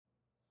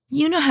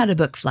You know how to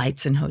book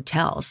flights and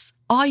hotels.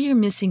 All you're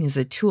missing is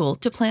a tool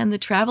to plan the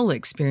travel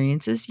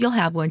experiences you'll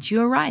have once you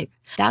arrive.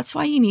 That's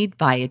why you need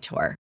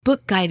Viator.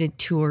 Book guided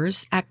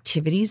tours,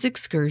 activities,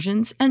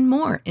 excursions, and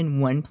more in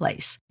one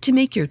place to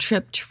make your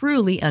trip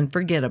truly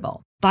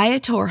unforgettable.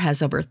 Viator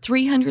has over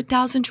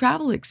 300,000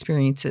 travel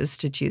experiences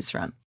to choose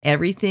from.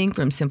 Everything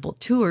from simple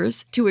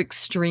tours to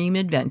extreme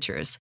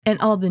adventures and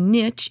all the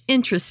niche,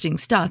 interesting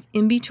stuff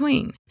in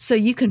between. So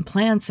you can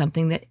plan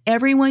something that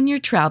everyone you're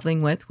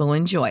traveling with will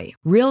enjoy.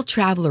 Real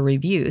traveler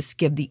reviews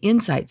give the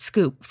inside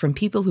scoop from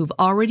people who've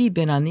already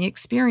been on the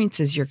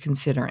experiences you're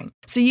considering.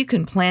 So you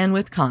can plan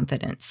with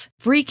confidence.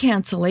 Free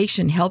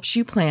cancellation helps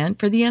you plan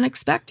for the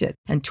unexpected.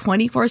 And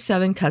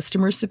 24/7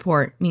 customer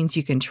support means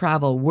you can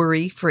travel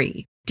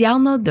worry-free.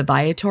 Download the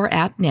Viator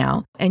app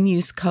now and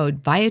use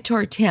code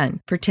Viator10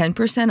 for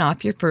 10%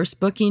 off your first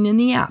booking in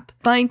the app.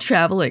 Find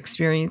travel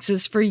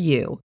experiences for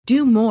you.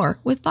 Do more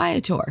with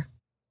Viator.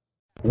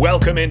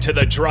 Welcome into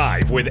The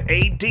Drive with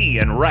AD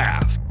and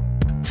Raf.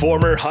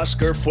 Former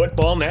Husker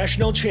football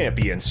national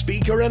champion,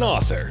 speaker, and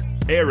author,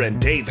 Aaron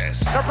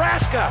Davis.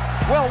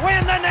 Nebraska will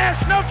win the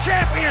national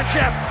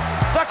championship.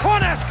 The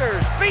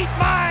Cornhuskers beat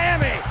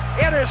Miami.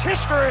 It is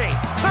history,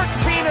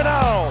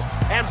 13-0,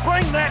 and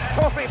bring that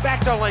trophy back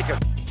to Lincoln.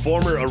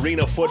 Former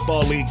Arena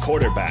Football League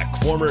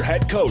quarterback, former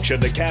head coach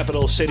of the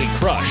Capital City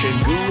Crush,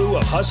 and guru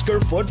of Husker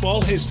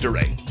football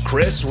history,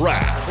 Chris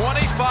Raff.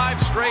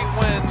 25 straight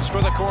wins for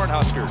the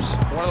Cornhuskers.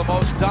 One of the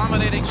most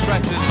dominating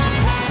stretches in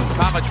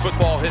college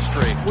football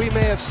history. We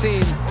may have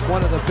seen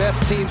one of the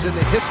best teams in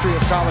the history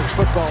of college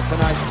football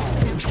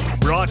tonight.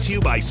 Brought to you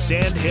by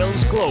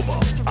Sandhills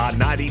Global on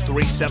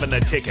 93.7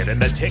 The Ticket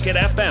and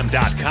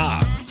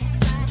theticketfm.com.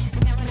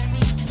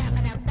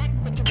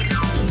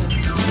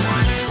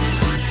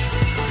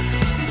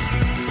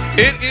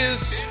 It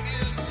is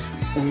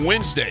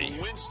Wednesday.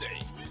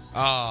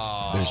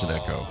 Oh. There's an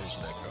echo.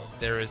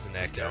 There is an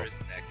echo.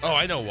 Oh,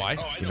 I know why.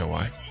 You know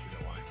why?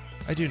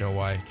 I do know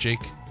why. Jake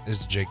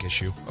is a Jake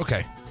issue.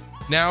 Okay.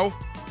 Now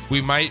we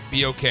might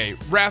be okay.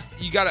 Raf,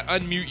 you got to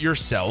unmute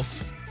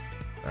yourself.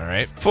 All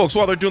right. Folks,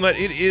 while they're doing that,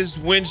 it is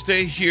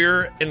Wednesday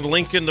here in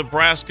Lincoln,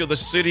 Nebraska. The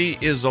city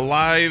is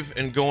alive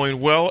and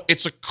going well.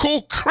 It's a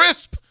cool,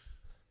 crisp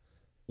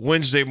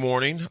Wednesday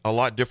morning. A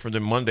lot different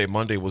than Monday.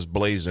 Monday was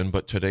blazing,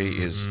 but today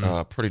is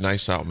pretty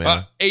nice out,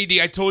 man. AD,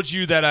 I told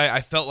you that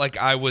I felt like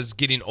I was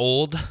getting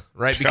old,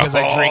 right? Because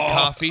I drank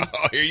coffee.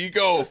 Oh, here you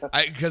go.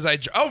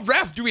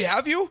 Raf, do we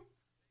have you?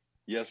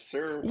 Yes,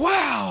 sir.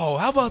 Wow,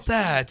 how about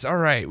that? All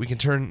right, we can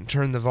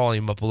turn the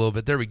volume up a little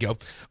bit. There we go.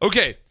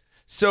 Okay,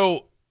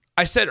 so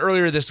I said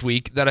earlier this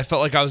week that I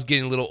felt like I was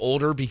getting a little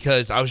older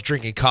because I was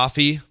drinking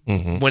coffee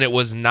when it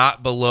was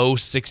not below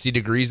 60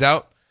 degrees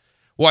out.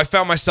 Well, I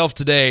found myself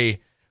today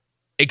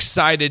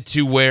excited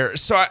to wear.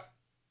 So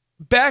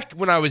back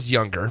when I was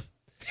younger,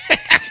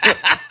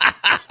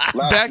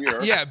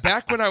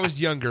 back when I was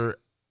younger,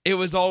 it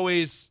was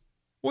always,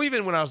 well,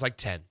 even when I was like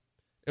 10,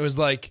 it was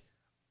like,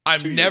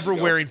 I'm never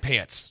wearing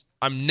pants.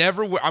 I'm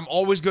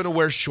always going to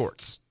wear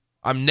shorts.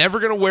 I'm never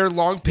going to wear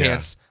long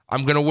pants. Yeah.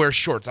 I'm going to wear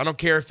shorts. I don't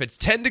care if it's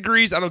 10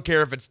 degrees. I don't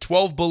care if it's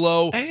 12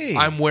 below. Hey.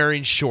 I'm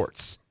wearing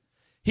shorts.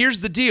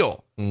 Here's the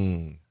deal.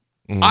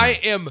 I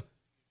am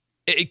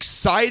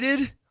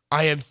excited.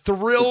 I am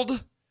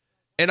thrilled.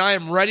 And I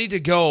am ready to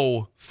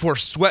go for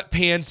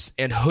sweatpants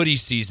and hoodie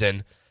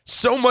season.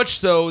 So much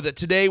so that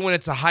today, when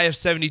it's a high of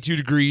 72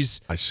 degrees,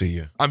 I see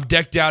you. I'm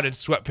decked out in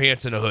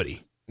sweatpants and a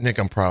hoodie. Nick,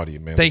 I'm proud of you,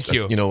 man. Thank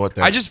you. You know what?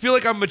 I just feel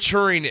like I'm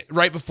maturing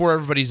right before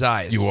everybody's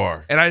eyes. You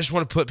are. And I just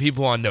want to put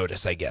people on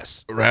notice, I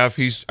guess. Raf,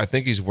 I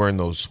think he's wearing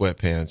those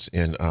sweatpants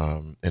in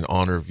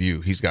honor of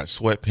you. He's got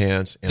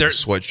sweatpants and a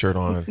sweatshirt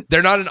on.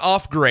 They're not an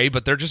off gray,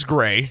 but they're just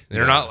gray.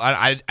 They're not.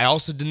 I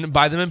also didn't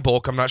buy them in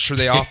bulk. I'm not sure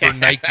they offer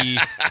Nike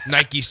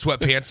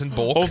sweatpants in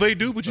bulk. Oh, they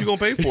do, but you're gonna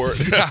pay for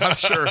it. Yeah, I'm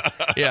sure.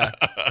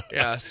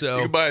 Yeah. So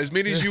you can buy as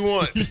many as you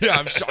want. Yeah,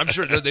 I'm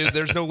sure.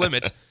 There's no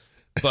limit.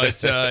 But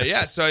so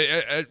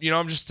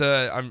I'm just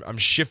I'm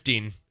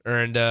shifting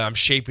and I'm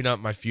shaping up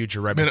my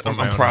future right before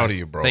my own eyes. I'm proud of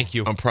you, bro. Thank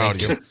you. I'm proud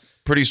of you.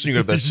 Pretty soon you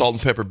have that salt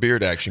and pepper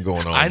beard action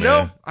going on. I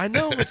know.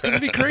 It's gonna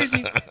be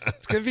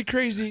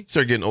crazy.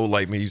 Start getting old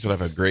like me. You still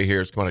have gray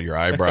hairs come out of your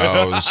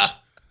eyebrows.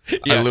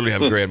 Yeah. I literally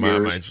have gray in my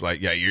mind. It's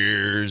like,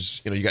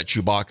 ears. You got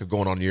Chewbacca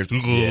going on ears.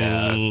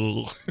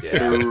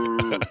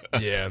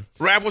 Yeah.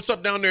 Rav, what's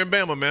up down there in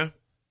Bama, man?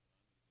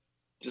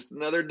 Just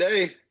another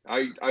day.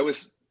 I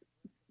was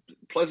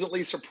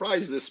pleasantly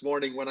surprised this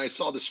morning when I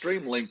saw the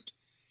stream link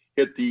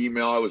hit the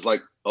email. I was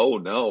like, oh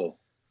no.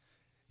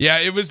 Yeah,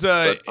 it was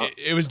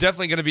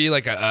definitely going to be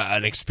like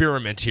an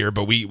experiment here,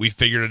 but we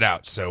figured it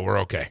out, so we're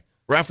okay.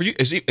 Raph,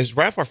 is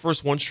Raph our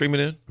first one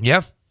streaming in?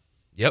 Yeah.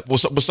 Yep. Well,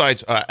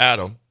 besides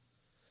Adam.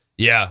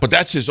 Yeah. But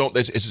that's his own.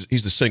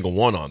 He's the single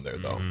one on there,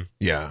 though. Mm-hmm.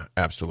 Yeah,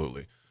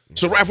 absolutely.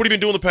 So, Raph, what have you been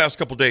doing the past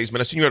couple of days, man?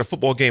 I seen you at a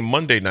football game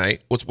Monday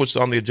night. What's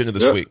on the agenda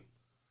this week?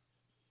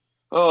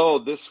 Oh,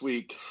 this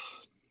week.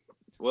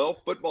 Well,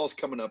 football's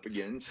coming up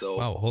again, so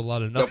wow, a whole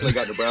lot of nothing.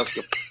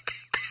 Definitely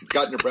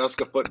got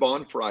Nebraska football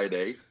on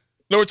Friday.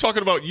 No, we're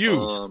talking about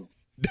you.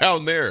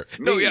 down there?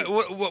 No, yeah.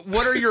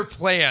 What are your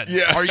plans?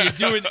 Yeah. Are you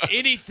doing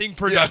anything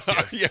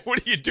productive? Yeah, what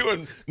are you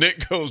doing?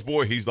 Nick goes,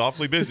 boy, he's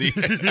awfully busy.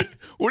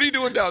 What are you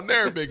doing down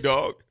there, big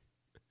dog?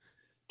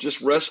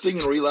 Just resting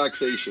and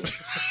relaxation.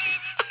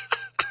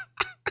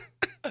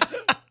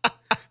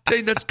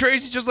 Dang, that's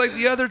crazy. Just like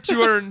the other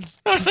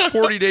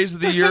 240 days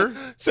of the year.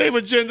 Same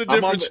agenda,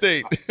 different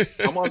state.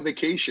 I'm on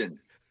vacation.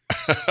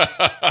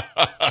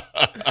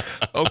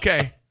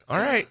 Okay. All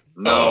right.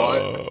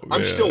 No,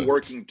 I'm still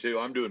working too.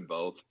 I'm doing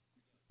both.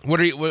 What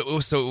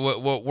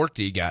work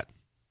do you got?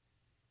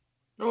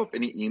 No, if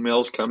any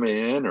emails come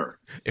in or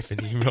if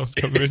any emails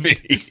come in.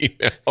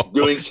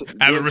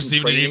 I haven't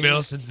received an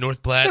email since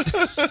North Platte.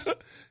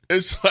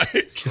 It's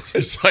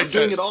like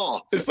doing it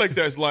all. It's like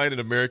that line in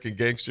American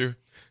Gangster.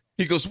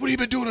 He goes, "What have you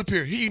been doing up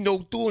here?" He,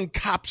 doing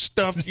cop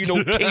stuff,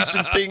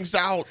 casing things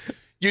out,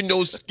 getting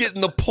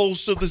the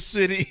pulse of the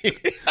city.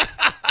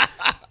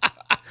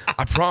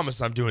 I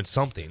promise I'm doing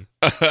something.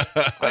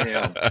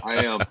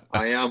 I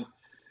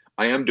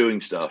am doing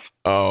stuff.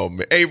 Oh,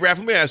 man. Hey, Raph,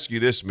 let me ask you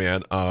this,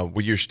 man.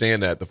 Where you're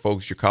staying at, the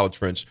folks, your college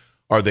friends,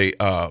 are they,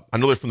 I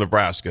know they're from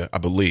Nebraska, I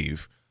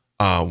believe.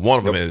 One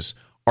of them is.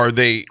 Are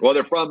they? Well,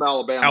 they're from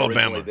Alabama.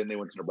 Originally, then they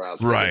went to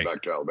Nebraska. Right.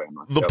 Back to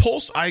Alabama. The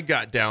pulse I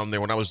got down there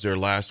when I was there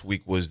last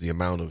week was the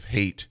amount of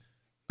hate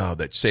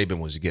that Saban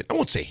was getting. I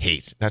won't say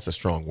hate. That's a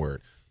strong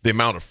word. The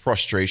amount of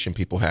frustration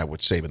people had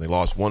with Saban. They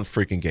lost one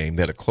freaking game.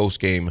 They had a close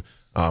game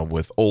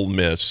with Ole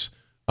Miss.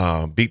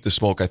 Beat the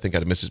smoke, I think,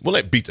 out of Mississippi. Well,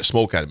 not beat the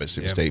smoke out of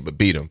Mississippi State, but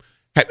beat them.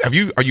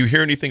 Are you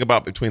hearing anything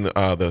about between the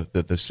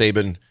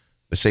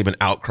Saban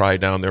outcry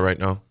down there right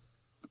now?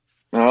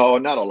 No,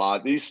 not a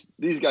lot. These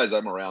guys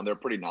I'm around, they're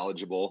pretty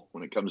knowledgeable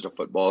when it comes to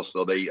football,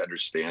 so they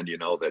understand,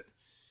 that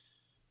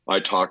I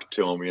talk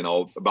to them,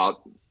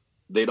 about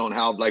they don't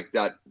have like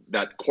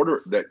that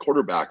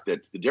quarterback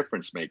that's the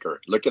difference maker.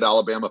 Look at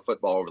Alabama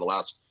football over the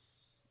last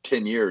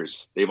 10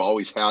 years. They've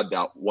always had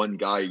that one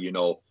guy,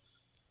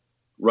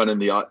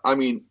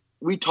 running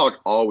we talk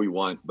all we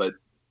want, but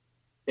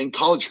in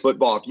college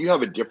football, if you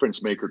have a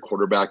difference maker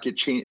quarterback, it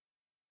changes.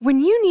 When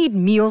you need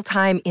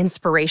mealtime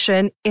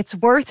inspiration, it's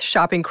worth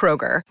shopping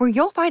Kroger, where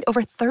you'll find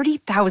over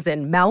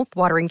 30,000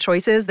 mouth-watering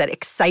choices that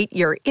excite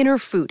your inner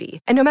foodie.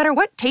 And no matter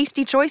what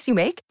tasty choice you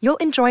make, you'll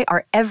enjoy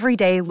our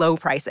everyday low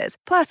prices,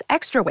 plus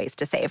extra ways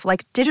to save,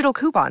 like digital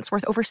coupons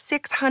worth over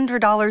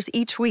 $600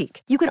 each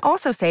week. You can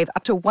also save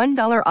up to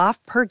 $1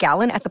 off per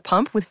gallon at the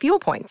pump with fuel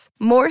points.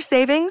 More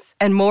savings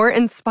and more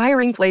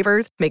inspiring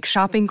flavors make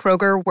shopping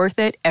Kroger worth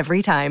it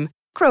every time.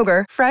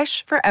 Kroger,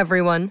 fresh for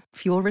everyone.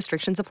 Fuel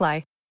restrictions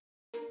apply.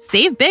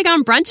 Save big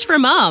on brunch for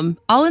mom,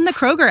 all in the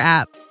Kroger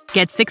app.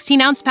 Get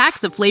 16-ounce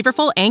packs of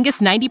flavorful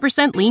Angus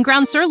 90% lean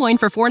ground sirloin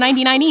for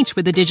 $4.99 each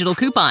with a digital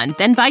coupon.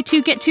 Then buy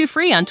 2, get 2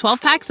 free on 12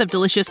 packs of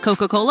delicious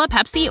Coca-Cola,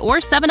 Pepsi, or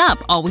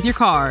 7-Up, all with your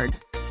card.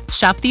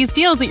 Shop these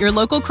deals at your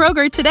local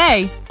Kroger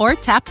today, or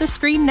tap the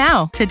screen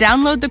now to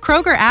download the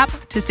Kroger app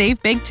to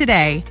save big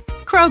today.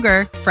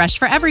 Kroger, fresh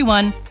for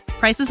everyone.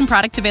 Prices and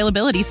product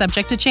availability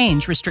subject to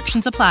change.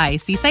 Restrictions apply.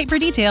 See site for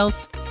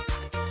details.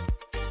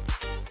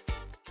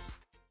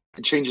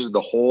 It changes the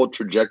whole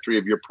trajectory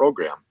of your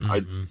program.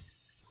 Mm-hmm.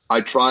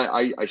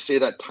 I say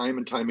that time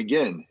and time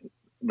again.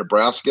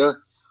 Nebraska,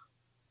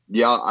 they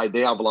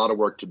have a lot of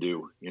work to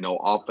do,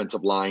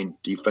 offensive line,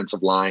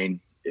 defensive line,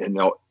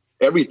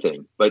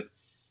 everything. But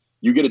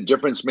you get a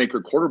difference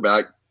maker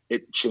quarterback,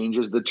 it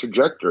changes the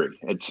trajectory.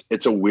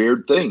 It's a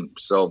weird thing.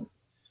 So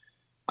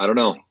I don't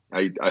know.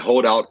 I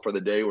hold out for the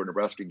day where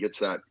Nebraska gets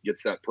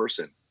that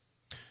person.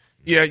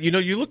 Yeah,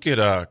 you look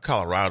at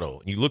Colorado,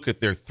 and you look at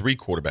their 3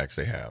 quarterbacks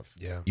they have.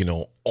 Yeah.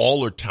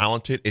 All are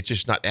talented. It's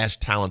just not as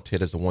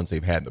talented as the ones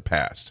they've had in the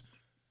past.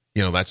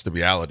 That's the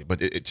reality. But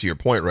to your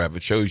point, Rav,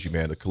 it shows you,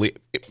 man, the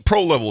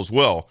pro level as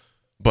well.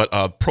 But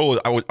pro,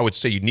 I would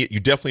say you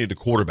definitely need a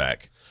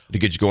quarterback to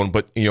get you going.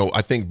 But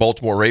I think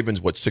Baltimore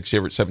Ravens,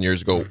 7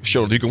 years ago,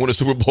 showed you can win a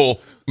Super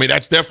Bowl. I mean,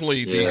 that's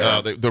definitely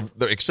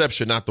the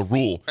exception, not the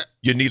rule.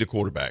 You need a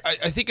quarterback.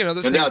 I think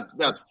another thing, and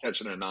that's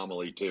such an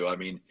anomaly too. I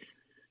mean,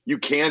 you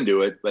can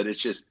do it, but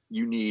it's just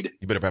you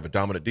better have a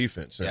dominant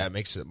defense. Yeah, it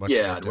makes it much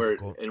more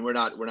difficult. We're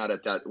not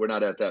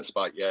at that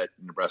spot yet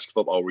in Nebraska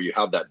football where you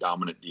have that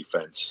dominant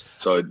defense.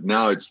 So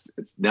now it's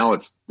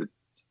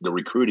the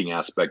recruiting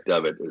aspect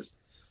of it is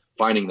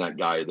finding that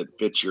guy that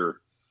fits your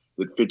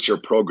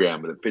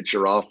program, that fits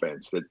your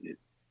offense. That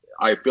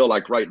I feel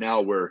like right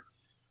now we're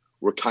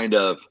kind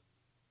of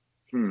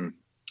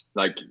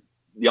like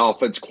the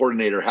offense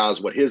coordinator has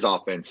what his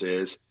offense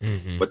is,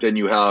 but then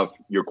you have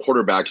your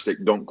quarterbacks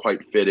that don't quite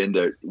fit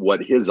into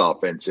what his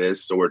offense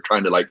is. So we're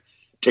trying to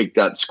take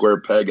that square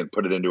peg and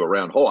put it into a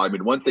round hole. I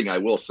mean, one thing I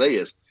will say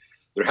is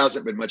there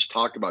hasn't been much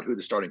talk about who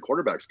the starting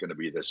quarterback is going to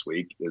be this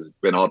week. There's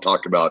been all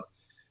talk about,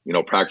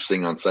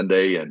 practicing on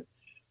Sunday and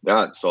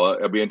that. So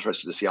I'll be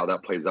interested to see how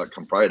that plays out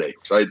come Friday.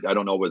 So I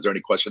don't know. Was there any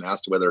question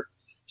asked to whether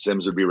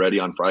Sims would be ready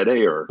on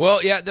Friday or?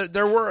 Well, yeah,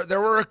 there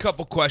were a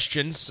couple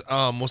questions.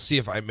 We'll see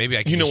if I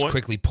can just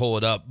quickly pull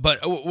it up. But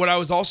what I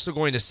was also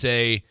going to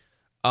say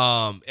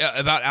about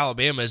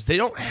Alabama is they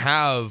don't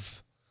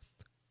have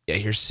Yeah,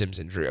 here's Sims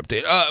injury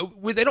update.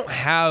 They don't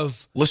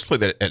have. Let's play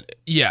that.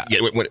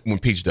 When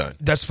Pete's done.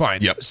 That's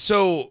fine. Yep.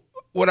 So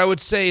what I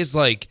would say is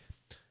like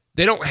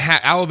they don't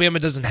have. Alabama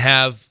doesn't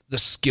have the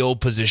skill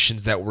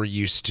positions that we're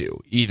used to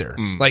either.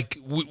 Like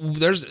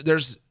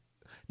there's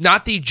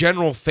not the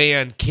general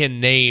fan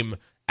can name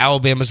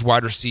Alabama's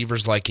wide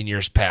receivers like in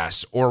years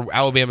past, or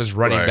Alabama's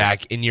running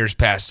back in years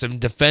past. Some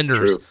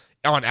defenders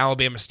on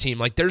Alabama's team.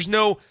 Like there's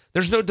no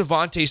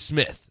Devontae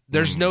Smith.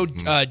 There's no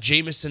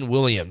Jamison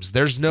Williams.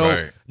 There's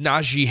no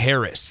Najee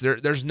Harris.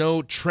 There's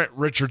no Trent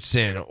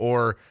Richardson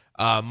or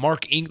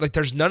Mark Ingram. Like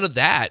there's none of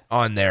that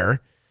on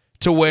there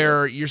to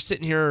where you're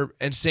sitting here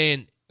and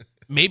saying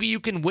maybe you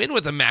can win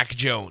with a Mac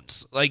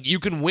Jones. Like you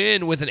can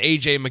win with an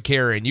A.J.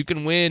 McCarron. You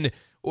can win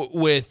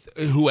with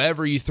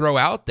whoever you throw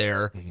out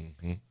there.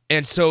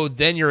 And so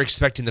then you're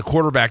expecting the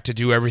quarterback to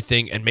do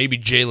everything, and maybe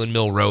Jalen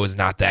Milroe is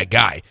not that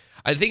guy.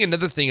 I think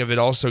another thing of it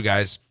also,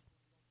 guys,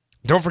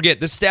 don't forget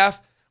this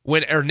staff –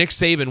 Nick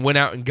Saban went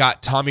out and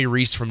got Tommy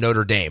Rees from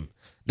Notre Dame.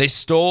 They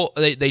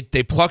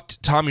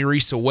plucked Tommy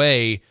Rees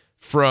away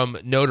from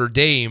Notre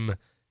Dame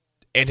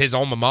and his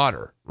alma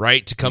mater,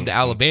 right, to come to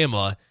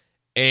Alabama.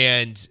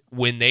 And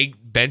when they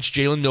benched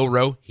Jalen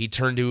Milroe, he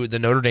turned to the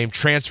Notre Dame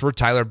transfer,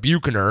 Tyler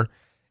Buchner,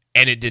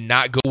 and it did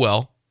not go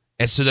well.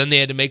 And so then they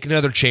had to make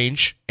another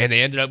change, and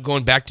they ended up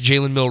going back to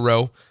Jalen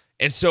Milroe.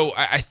 And so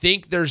I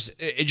think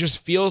it just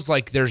feels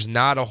like there's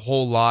not a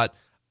whole lot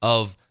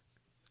of,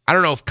 I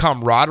don't know if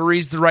camaraderie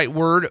is the right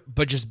word,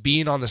 but just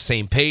being on the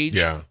same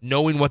page,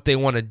 knowing what they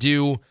want to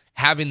do,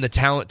 having the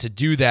talent to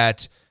do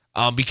that,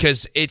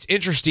 because it's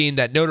interesting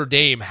that Notre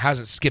Dame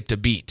hasn't skipped a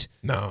beat.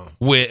 No.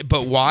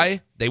 But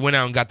why? They went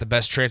out and got the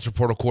best transfer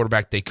portal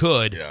quarterback they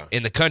could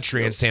in the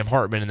country in Sam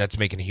Hartman, and that's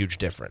making a huge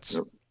difference.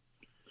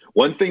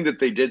 One thing that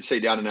they did say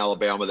down in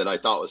Alabama that I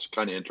thought was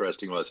kind of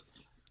interesting was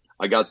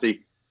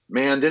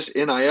this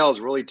NIL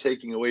is really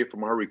taking away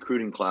from our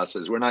recruiting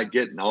classes. We're not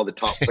getting all the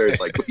top players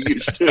like we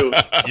used to.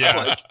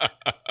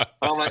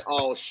 I'm like,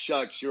 oh,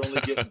 shucks, you're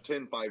only getting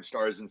 10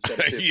 5-stars instead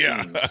of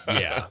 15.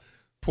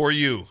 Poor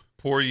you.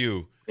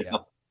 Yeah.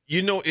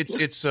 You know,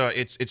 it's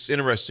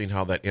interesting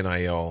how that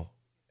NIL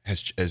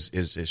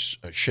is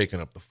shaking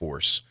up the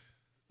force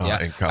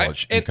in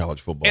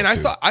college football. And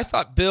I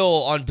thought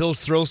Bill on Bill's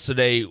Thrills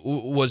today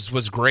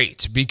was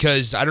great,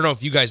 because I don't know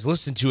if you guys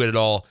listened to it at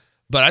all.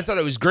 But I thought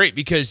it was great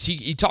because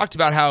he talked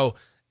about how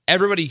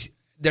there's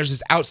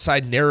this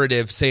outside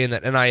narrative saying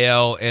that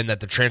NIL and that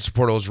the transfer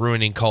portal is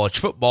ruining college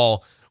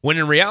football, when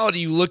in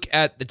reality you look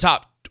at the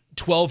top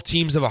 12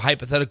 teams of a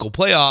hypothetical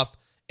playoff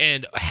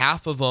and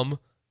half of them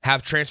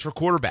have transfer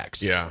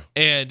quarterbacks. Yeah.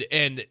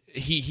 And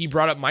he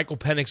brought up Michael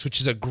Penix, which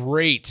is a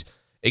great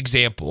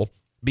example,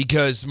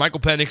 because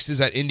Michael Penix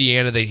is at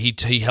Indiana.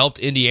 He helped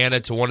Indiana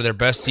to one of their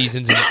best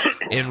seasons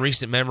in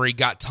recent memory,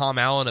 got Tom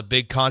Allen a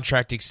big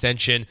contract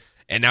extension.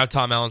 And now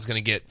Tom Allen's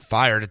going to get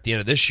fired at the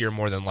end of this year,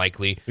 more than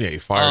likely. Yeah, he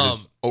fired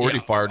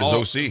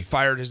his OC.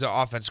 Fired his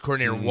offensive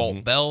coordinator,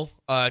 Walt Bell,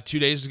 2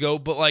 days ago.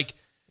 But, like...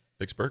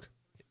 Vicksburg?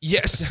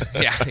 Yes.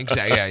 Yeah,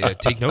 exactly. Yeah,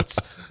 take notes.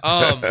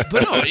 But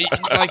no,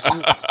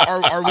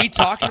 are we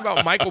talking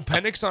about Michael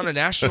Penix on a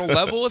national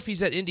level if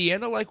he's at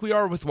Indiana like we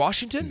are with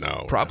Washington?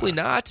 No. Probably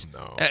not.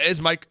 No. Is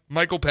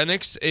Michael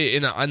Penix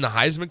in the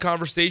Heisman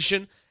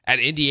conversation at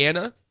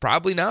Indiana?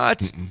 Probably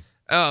not.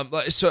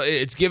 So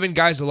it's given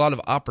guys a lot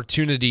of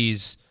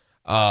opportunities,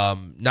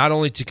 not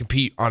only to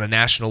compete on a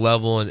national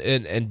level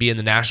and be in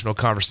the national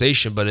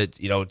conversation, but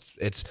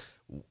it's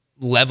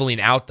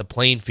leveling out the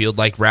playing field,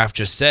 like Raph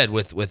just said.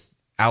 With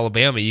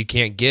Alabama, you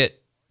can't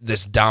get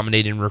this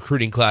dominating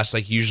recruiting class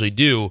like you usually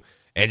do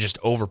and just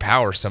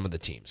overpower some of the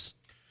teams.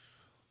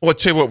 Well, I'll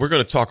tell you what, we're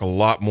going to talk a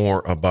lot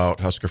more about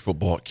Husker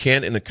football.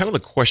 Ken, and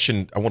the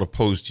question I want to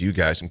pose to you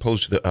guys and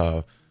pose to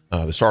the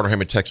Starter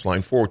Hammond text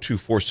line,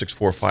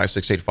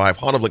 402-464-5685.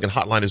 Honda Lincoln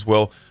hotline as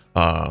well.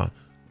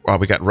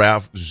 We got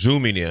Rav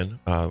zooming in.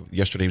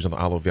 Yesterday he was on the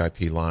Allo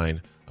VIP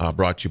line,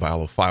 brought to you by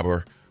Allo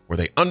Fiber, where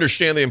they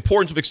understand the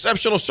importance of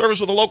exceptional service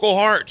with a local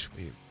heart.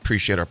 We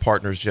appreciate our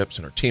partnerships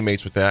and our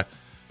teammates with that.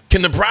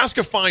 Can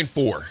Nebraska find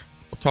 4? We'll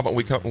talk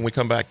about when we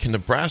come back. Can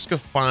Nebraska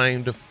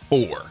find 4?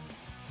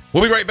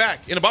 We'll be right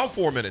back in about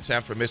 4 minutes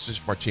after a message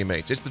from our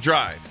teammates. It's The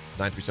Drive,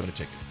 937 The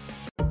Ticket.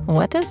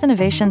 What does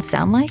innovation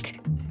sound like?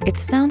 It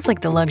sounds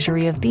like the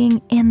luxury of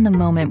being in the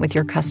moment with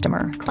your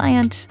customer,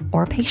 client,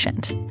 or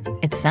patient.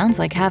 It sounds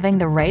like having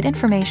the right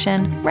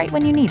information right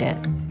when you need it.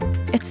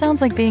 It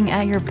sounds like being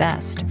at your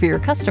best for your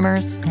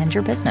customers and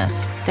your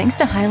business. Thanks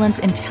to Hyland's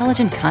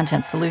intelligent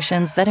content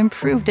solutions that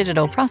improve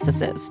digital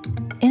processes,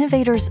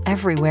 innovators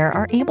everywhere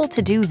are able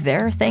to do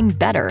their thing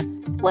better,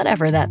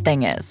 whatever that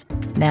thing is.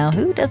 Now,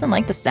 who doesn't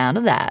like the sound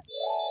of that?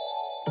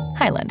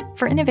 Hyland,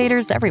 for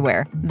innovators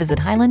everywhere. Visit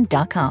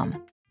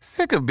Hyland.com.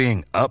 Sick of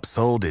being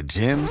upsold at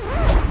gyms?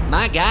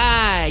 My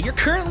guy, you're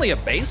currently a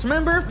base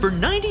member? For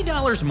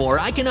 $90 more,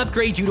 I can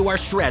upgrade you to our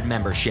Shred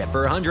membership.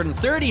 For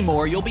 $130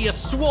 more, you'll be a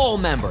Swole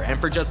member.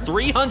 And for just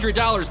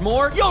 $300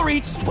 more, you'll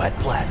reach Sweat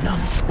Platinum.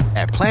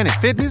 At Planet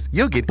Fitness,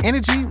 you'll get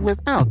energy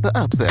without the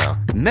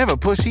upsell. Never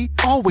pushy,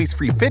 always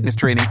free fitness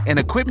training and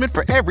equipment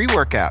for every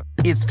workout.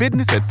 It's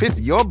fitness that fits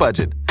your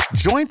budget.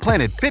 Join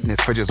Planet Fitness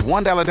for just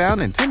 $1 down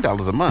and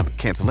 $10 a month.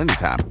 Cancel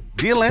anytime.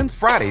 Deal ends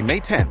Friday, May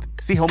 10th.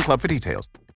 See Home Club for details.